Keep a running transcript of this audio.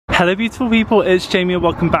Hello beautiful people, it's Jamie and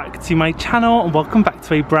welcome back to my channel and welcome back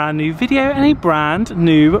to a brand new video and a brand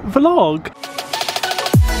new vlog.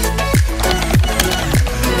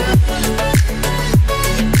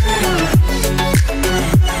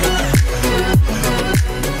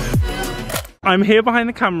 I'm here behind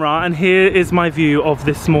the camera and here is my view of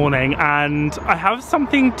this morning, and I have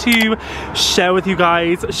something to share with you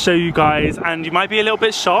guys, show you guys, and you might be a little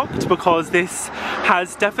bit shocked because this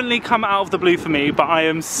has definitely come out of the blue for me, but I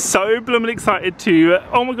am so blooming excited to,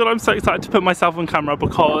 oh my god, I'm so excited to put myself on camera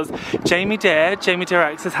because Jamie Dear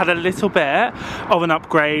X has had a little bit of an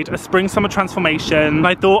upgrade, a spring summer transformation.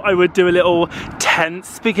 I thought I would do a little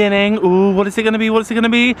tense beginning. Ooh, what is it gonna be? What is it gonna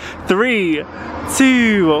be? 3,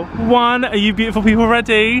 2, 1. Are you beautiful people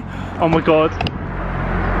ready? Oh my god.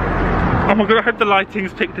 Oh my god, I hope the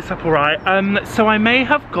lighting's picked this up alright. So I may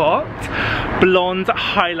have got blonde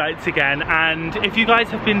highlights again, and if you guys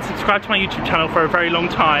have been subscribed to my YouTube channel for a very long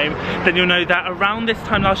time, then you'll know that around this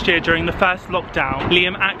time last year during the first lockdown,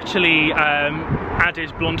 Liam actually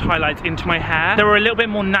added blonde highlights into my hair. They were a little bit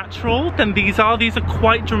more natural than these are. These are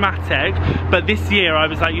quite dramatic, but this year I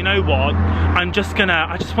was like, you know what, I just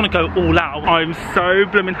want to go all out. I'm so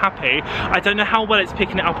blooming happy. I don't know how well it's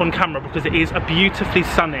picking it up on camera because it is a beautifully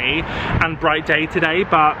sunny and bright day today,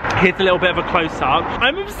 but here's a little bit of a close-up.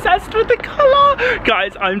 I'm obsessed with the colour.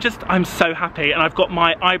 Guys, I'm so happy, and I've got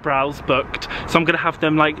my eyebrows booked, so I'm gonna have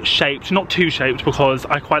them like shaped, not too shaped because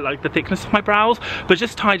I quite like the thickness of my brows, but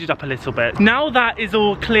just tidied up a little bit. Now that is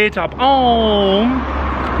all cleared up, oh,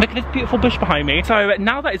 look at this beautiful bush behind me. So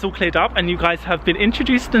now that is all cleared up and you guys have been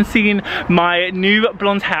introduced and seen my new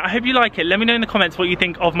blonde hair, I hope you like it. Let me know in the comments what you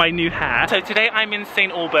think of my new hair. So today I'm in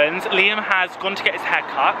St Albans. Liam has gone to get his hair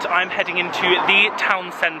cut. I'm heading into the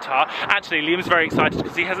town centre. Actually, Liam's very excited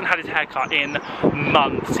because he hasn't had his hair cut in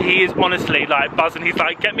months. He is honestly like buzzing. He's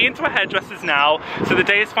like, get me into a hairdresser's now. So the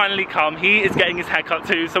day has finally come. He is getting his hair cut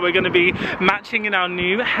too. So we're going to be matching in our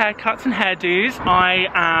new haircuts and hairdos. I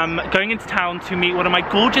am going into town to meet one of my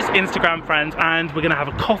gorgeous Instagram friends, and we're gonna have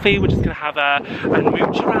a coffee. We're just gonna have a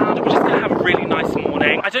mooch around, and we're just gonna have a really nice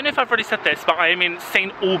morning. I don't know if I've already said this, but I am in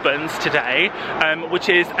St Albans today, which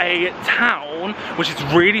is a town which is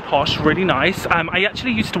really posh, really nice. I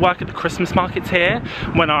actually used to work at the Christmas markets here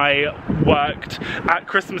when I worked at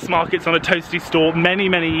Christmas markets on a toasty store many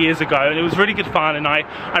years ago, and it was really good fun, and I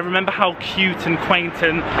remember how cute and quaint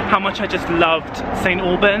and how much I just loved St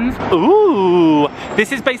Albans. Ooh,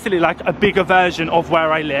 this is basically like a bigger version of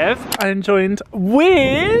where I live. I'm joined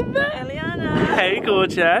with Eliana. Hey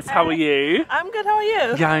gorgeous, how are you? I'm good, how are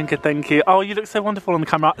you? Yeah, I'm good, thank you. Oh, you look so wonderful on the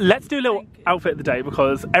camera. Let's do a little outfit of the day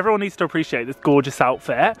because everyone needs to appreciate this gorgeous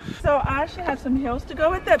outfit. So I actually have some heels to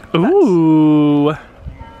go with it. Ooh.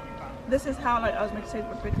 This is how like I was making say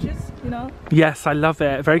with pictures, you know? Yes, I love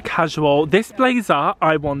it. Very casual. This blazer,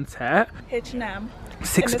 I want it. H&M.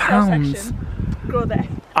 £6. Go there.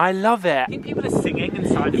 I love it. I think people are singing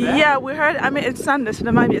inside of it. Yeah, we heard, I mean it's Sunday, so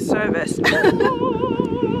there might be a service.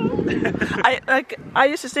 I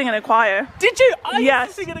used to sing in a choir. Did you? I yes.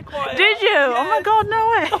 used to sing in a choir. Did you? Yes. Oh my god, no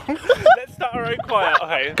way. Let's start our own choir.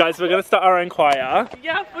 Okay, guys, we're gonna start our own choir.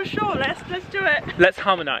 Yeah, for sure. Let's do it. Let's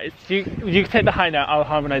harmonise. You take the high note, I'll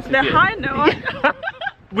harmonise with you. The high note?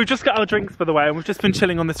 We've just got our drinks, by the way, and we've just been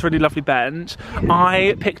chilling on this really lovely bench.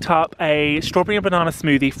 I picked up a strawberry and banana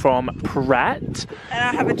smoothie from Pret. And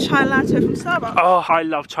I have a chai latte from Starbucks. Oh, I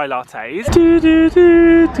love chai lattes.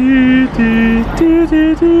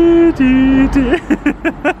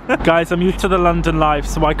 Guys, I'm used to the London life,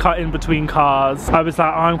 so I cut in between cars. I was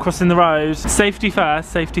like, oh, I'm crossing the road. Safety first,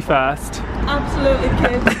 safety first. Absolutely,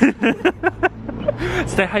 kids.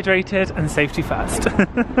 Stay hydrated and safety first.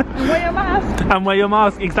 And wear your mask. And wear your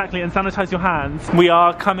mask, exactly, and sanitize your hands. We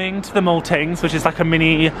are coming to the Maltings, which is like a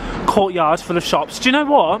mini courtyard full of shops. Do you know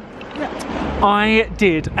what? Yeah. I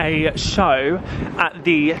did a show at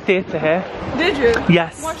the theatre here. Did you?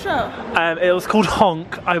 Yes. What show? It was called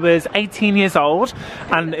Honk. I was 18 years old,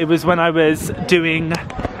 and it was when I was doing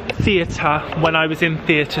theatre, when I was in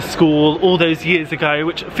theatre school all those years ago,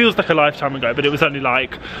 which feels like a lifetime ago, but it was only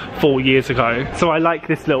like 4 years ago. So I like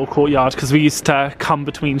this little courtyard because we used to come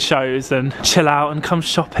between shows and chill out and come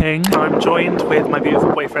shopping. I'm joined with my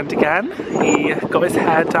beautiful boyfriend again. He got his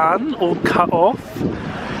hair done, all cut off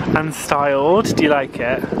and styled. Do you like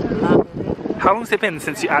it? How long has it been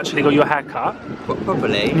since you actually got your hair cut?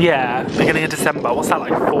 Probably. Yeah, beginning of December. What's that,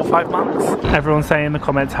 like 4 or 5 months? Everyone's saying in the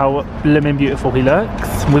comments how blooming beautiful he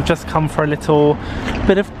looks. We've just come for a little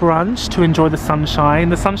bit of brunch to enjoy the sunshine.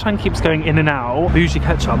 The sunshine keeps going in and out. Bougie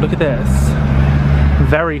ketchup, look at this.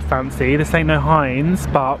 Very fancy. This ain't no Heinz,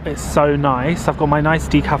 but it's so nice. I've got my nice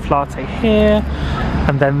decaf latte here,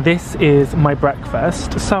 and then this is my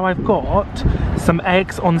breakfast. So I've got some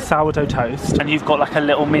eggs on sourdough toast, and you've got like a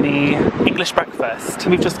little mini English breakfast.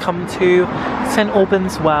 We've just come to St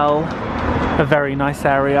Albans Well, a very nice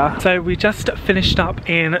area. So we just finished up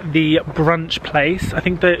in the brunch place. I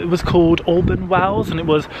think that it was called Alban Wells, and it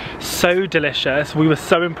was so delicious. We were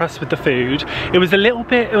so impressed with the food. It was a little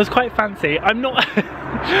bit, it was quite fancy. I'm not,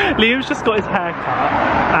 Liam's just got his hair cut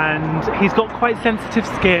and he's got quite sensitive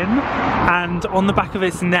skin, and on the back of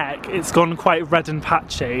his neck it's gone quite red and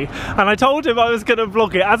patchy, and I told him I was gonna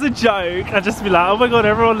vlog it as a joke. I'd just be like, oh my god,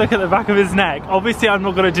 everyone look at the back of his neck. Obviously I'm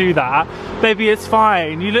not gonna do that. Baby, it's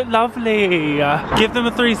fine, you look lovely. Give them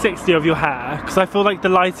a 360 of your hair, because I feel like the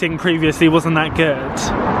lighting previously wasn't that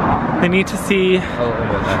good. They need to see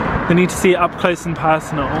it up close and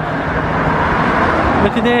personal.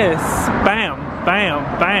 Look at this, bam,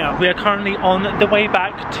 bam, bam. We are currently on the way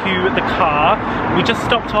back to the car. We just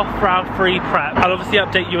stopped off for our free prep. I'll obviously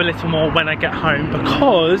update you a little more when I get home,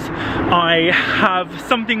 because I have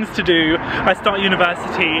some things to do. I start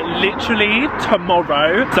university literally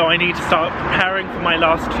tomorrow, so I need to start preparing for my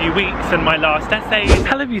last few weeks and my last essays.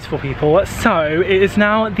 Hello beautiful people. So it is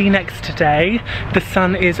now the next day. The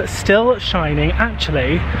sun is still shining.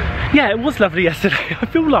 Actually, yeah, it was lovely yesterday. I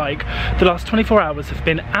feel like the last 24 hours have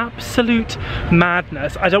been absolute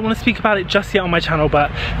madness. I don't want to speak about it just yet on my channel, but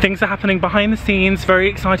things are happening behind the scenes, very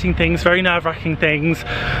exciting things, very nerve-wracking things.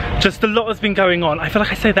 Just a lot has been going on. I feel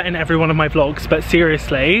like I say that in every one of my vlogs, but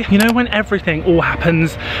seriously, you know when everything all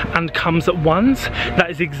happens and comes at once? That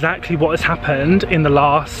is exactly what has happened in the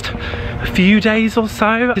last few days or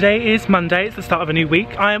so. Today is Monday, it's the start of a new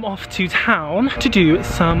week. I am off to town to do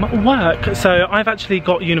some work. So I've actually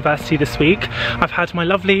got university this week. I've had my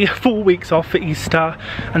lovely 4 weeks off for Easter,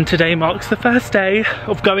 and today marks the first day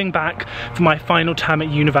of going back for my final term at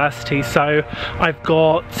university. So I've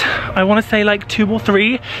got, I want to say like 2 or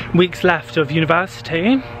 3 weeks left of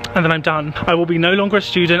university, and then I'm done. I will be no longer a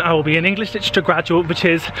student. I will be an English literature graduate, which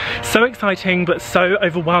is so exciting but so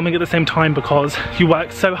overwhelming at the same time, because you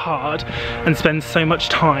work so hard and spend so much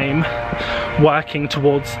time working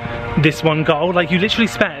towards this one goal. Like, you literally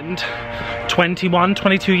spend 21,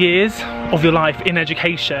 22 years of your life in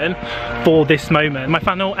education for this moment. My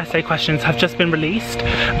final essay questions have just been released,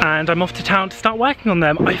 and I'm off to town to start working on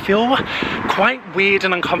them. I feel quite weird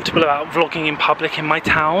and uncomfortable about vlogging in public in my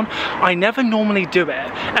town. I never normally do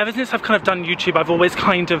it. Ever since I've kind of done YouTube, I've always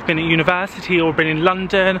kind of been at university or been in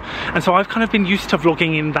London, and so I've kind of been used to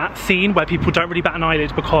vlogging in that scene where people don't really bat an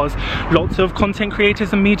eyelid, because lots of content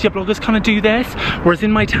creators and media bloggers kind of do this. Whereas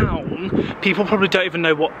in my town, people probably don't even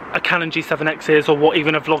know what a Canon G7X is or what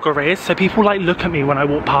even a vlogger is. So people like look at me when I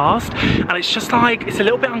walk past, and it's just like, it's a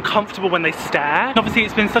little bit uncomfortable when they stare. Obviously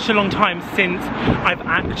it's been such a long time since I've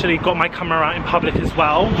actually got my camera out in public as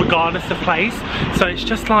well, regardless of place. So it's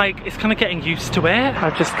just like, it's kind of getting used to it.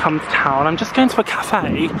 I've just come to town. I'm just going to a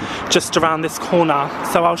cafe just around this corner,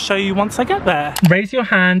 so I'll show you once I get there. Raise your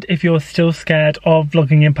hand if you're still scared of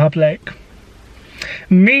vlogging in public.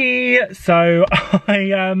 Me! So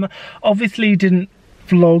I obviously didn't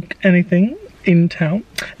vlog anything in town.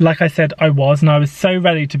 Like I said, I was, and I was so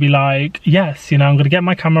ready to be like, yes, you know, I'm gonna get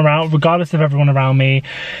my camera out regardless of everyone around me,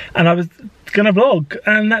 and I was gonna vlog,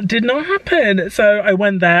 and that did not happen. So I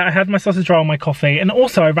went there, I had my sausage roll and my coffee, and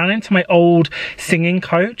also I ran into my old singing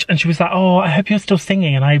coach, and she was like, oh, I hope you're still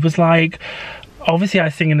singing. And I was like, obviously I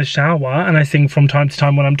sing in the shower, and I sing from time to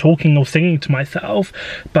time when I'm talking or singing to myself,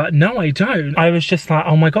 but no, I don't. I was just like,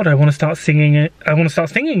 oh my god, I want to start singing. I want to start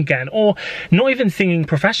singing again, or not even singing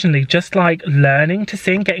professionally, just like learning to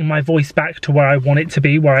sing, getting my voice back to where I want it to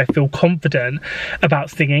be, where I feel confident about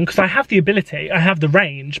singing, because I have the ability, I have the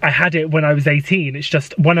range. I had it when I was 18. It's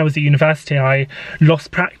just when I was at university I lost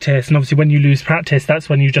practice, and obviously when you lose practice, that's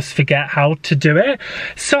when you just forget how to do it.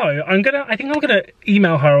 So I think I'm gonna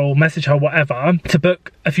email her or message her, whatever, to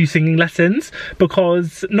book a few singing lessons,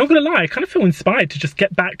 because not gonna lie, I kind of feel inspired to just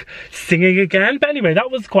get back singing again. But anyway, that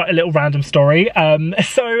was quite a little random story.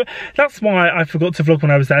 So that's why I forgot to vlog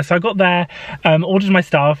when I was there. So I got there, ordered my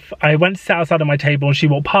stuff, I went to sit outside on my table, and she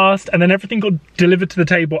walked past, and then everything got delivered to the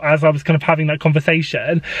table as I was kind of having that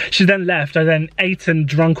conversation. She then left. I then ate and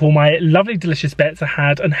drunk all my lovely delicious bits. I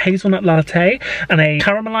had a hazelnut latte and a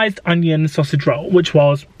caramelized onion sausage roll, which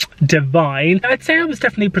was divine. I'd say I was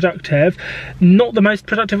definitely productive. not the most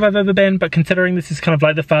productive I've ever been, but considering this is kind of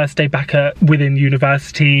like the first day back within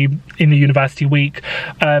university, in the university week,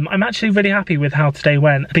 I'm actually really happy with how today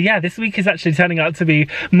went. But yeah, this week is actually turning out to be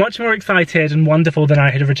much more excited and wonderful than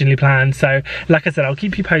I had originally planned. So like I said, I'll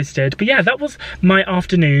keep you posted. But yeah, that was my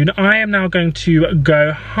afternoon. I am now going to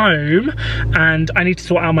go home and I need to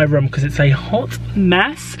sort out my room because it's a hot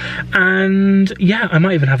mess. And yeah, I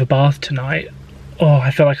might even have a bath tonight. Oh,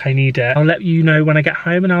 I feel like I need it. I'll let you know when I get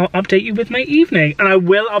home and I'll update you with my evening. And I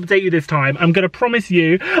will update you this time. I'm gonna promise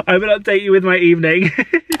you, I will update you with my evening.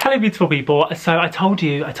 Hello, beautiful people. So I told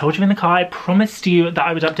you in the car, I promised you that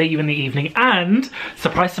I would update you in the evening, and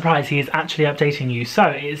surprise, surprise, he is actually updating you. So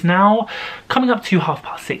it is now coming up to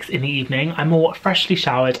 6:30 in the evening. I'm all freshly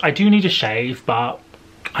showered. I do need a shave, but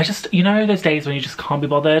I just, you know those days when you just can't be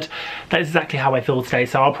bothered? That is exactly how I feel today,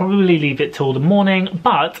 so I'll probably leave it till the morning,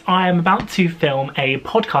 but I am about to film a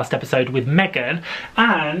podcast episode with Megan,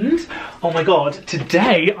 and oh my god,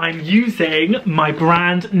 today I'm using my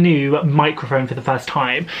brand new microphone for the first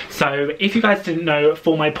time. So if you guys didn't know,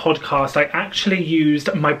 for my podcast, I actually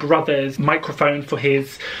used my brother's microphone for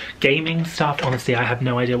his gaming stuff. Honestly, I have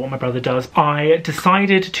no idea what my brother does. I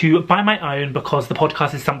decided to buy my own because the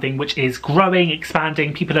podcast is something which is growing,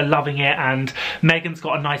 expanding, people are loving it, and Megan's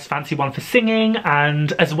got a nice fancy one for singing,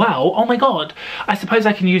 and as well, oh my god, I suppose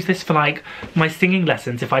I can use this for like my singing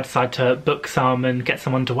lessons if I decide to book some and get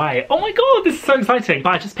some underway. Oh my god, this is so exciting.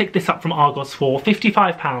 But I just picked this up from Argos for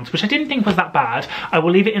 £55, which I didn't think was that bad. I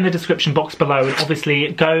will leave it in the description box below, and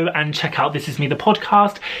obviously go and check out This Is Me the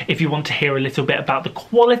podcast if you want to hear a little bit about the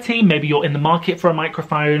quality. Maybe you're in the market for a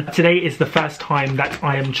microphone. Today is the first time that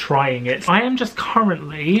I am trying it. I am just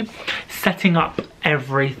currently setting up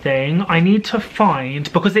everything. I need to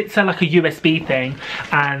find, because it's like a USB thing,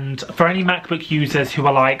 and for any MacBook users who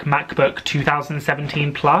are like MacBook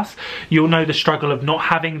 2017 plus, you'll know the struggle of not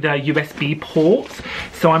having the USB ports.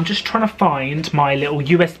 So I'm just trying to find my little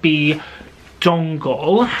USB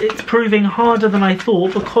dongle. It's proving harder than I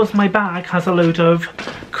thought because my bag has a load of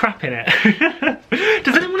crap in it.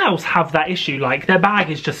 Does anyone else have that issue? Like their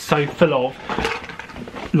bag is just so full of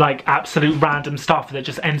like absolute random stuff that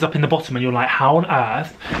just ends up in the bottom and you're like, how on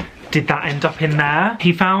earth did that end up in there?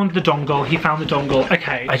 He found the dongle, he found the dongle.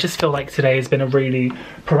 Okay, I just feel like today has been a really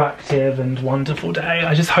proactive and wonderful day.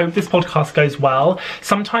 I just hope this podcast goes well.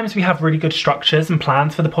 Sometimes we have really good structures and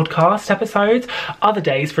plans for the podcast episodes. Other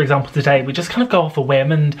days, for example today, we just kind of go off a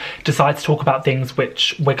whim and decide to talk about things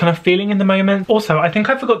which we're kind of feeling in the moment. Also, I think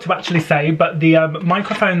I forgot to actually say, but the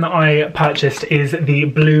microphone that I purchased is the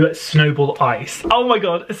Blue Snowball Ice. Oh my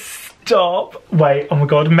god, stop. Wait, oh my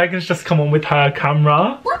god, Megan's just come on with her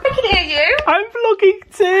camera. I can hear you. I'm vlogging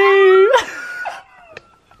too.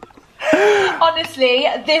 Honestly,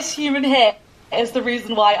 this human here is the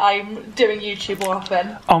reason why I'm doing YouTube more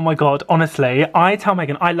often. Oh my god, honestly, I tell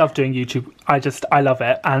Megan I love doing YouTube. I love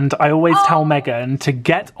it, and I always tell Megan to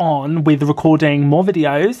get on with recording more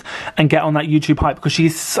videos and get on that YouTube hype because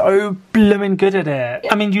she's so blooming good at it.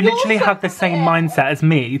 I mean, you literally have the same mindset as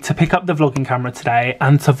me to pick up the vlogging camera today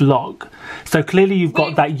and to vlog. So clearly you've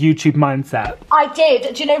got that YouTube mindset. I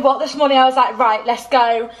did. Do you know what? This morning I was like, right, let's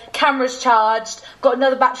go. Camera's charged, got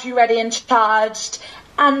another battery ready and charged,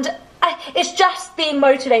 and it's just being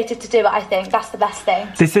motivated to do it. I think that's the best thing.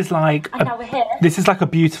 This is like now we're here. This is like a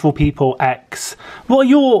Beautiful People X. What are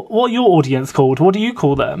your audience called? What do you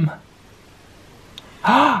call them?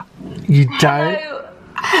 You don't.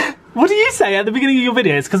 Hello. What do you say at the beginning of your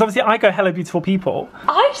videos? Because obviously I go hello beautiful people.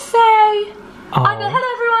 I say, I go hello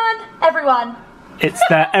everyone. It's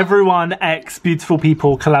the Everyone X Beautiful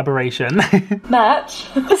People collaboration. Merch.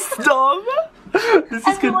 Stop. This is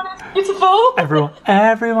Everyone is beautiful.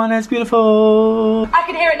 Everyone is beautiful. I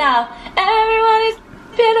can hear it now. Everyone is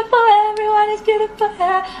beautiful, everyone is beautiful.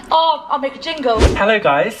 Oh, I'll make a jingle. Hello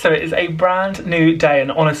guys, so it is a brand new day,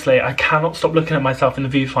 and honestly I cannot stop looking at myself in the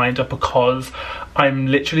viewfinder because I'm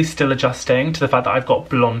literally still adjusting to the fact that I've got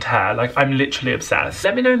blonde hair. Like, I'm literally obsessed.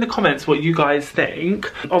 Let me know in the comments what you guys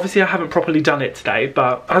think. Obviously I haven't properly done it today,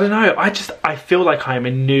 but I don't know, I feel like I'm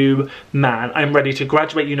a new man. I'm ready to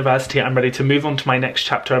graduate university, I'm ready to move on to my next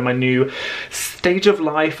chapter and my new stage of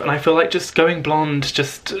life, and I feel like just going blonde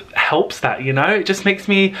just helps that, you know? It just makes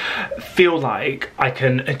me feel like I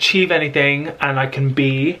can achieve anything and I can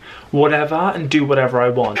be whatever and do whatever I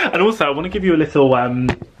want. And also I want to give you a little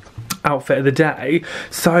outfit of the day.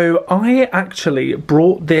 So I actually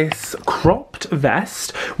brought this cropped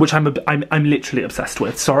vest, which I'm literally obsessed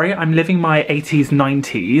with. Sorry, I'm living my 80s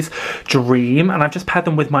 90s dream, and I've just paired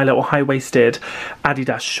them with my little high-waisted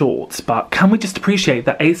Adidas shorts. But can we just appreciate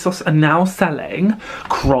that ASOS are now selling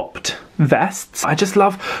cropped vests. I just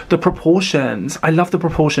love the proportions. I love the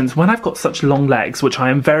proportions. When I've got such long legs, which I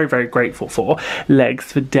am very, very grateful for,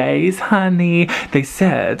 legs for days, honey. They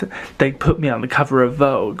said they put me on the cover of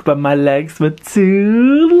Vogue, but my legs were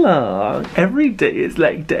too long. Every day is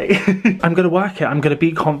leg day. I'm gonna work it. I'm gonna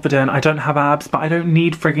be confident. I don't have abs, but I don't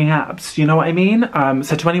need frigging abs. You know what I mean?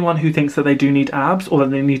 So to anyone who thinks that they do need abs, or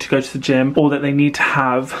that they need to go to the gym, or that they need to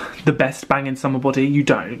have the best banging summer body, you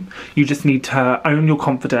don't. You just need to own your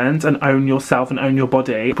confidence and own yourself and own your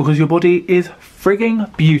body, because your body is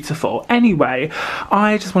frigging beautiful. Anyway,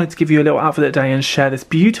 I just wanted to give you a little outfit of the day and share this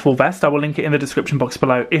beautiful vest. I will link it in the description box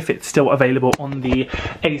below if it's still available on the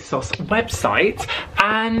ASOS website.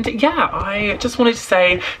 And yeah, I just wanted to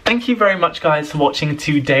say thank you very much, guys, for watching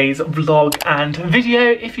today's vlog and video.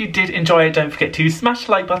 If you did enjoy it, don't forget to smash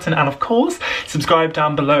the like button and of course subscribe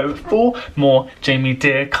down below for more Jamie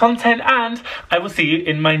Dear content, and I will see you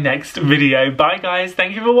in my next video. Bye guys,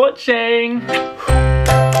 thank you for watching.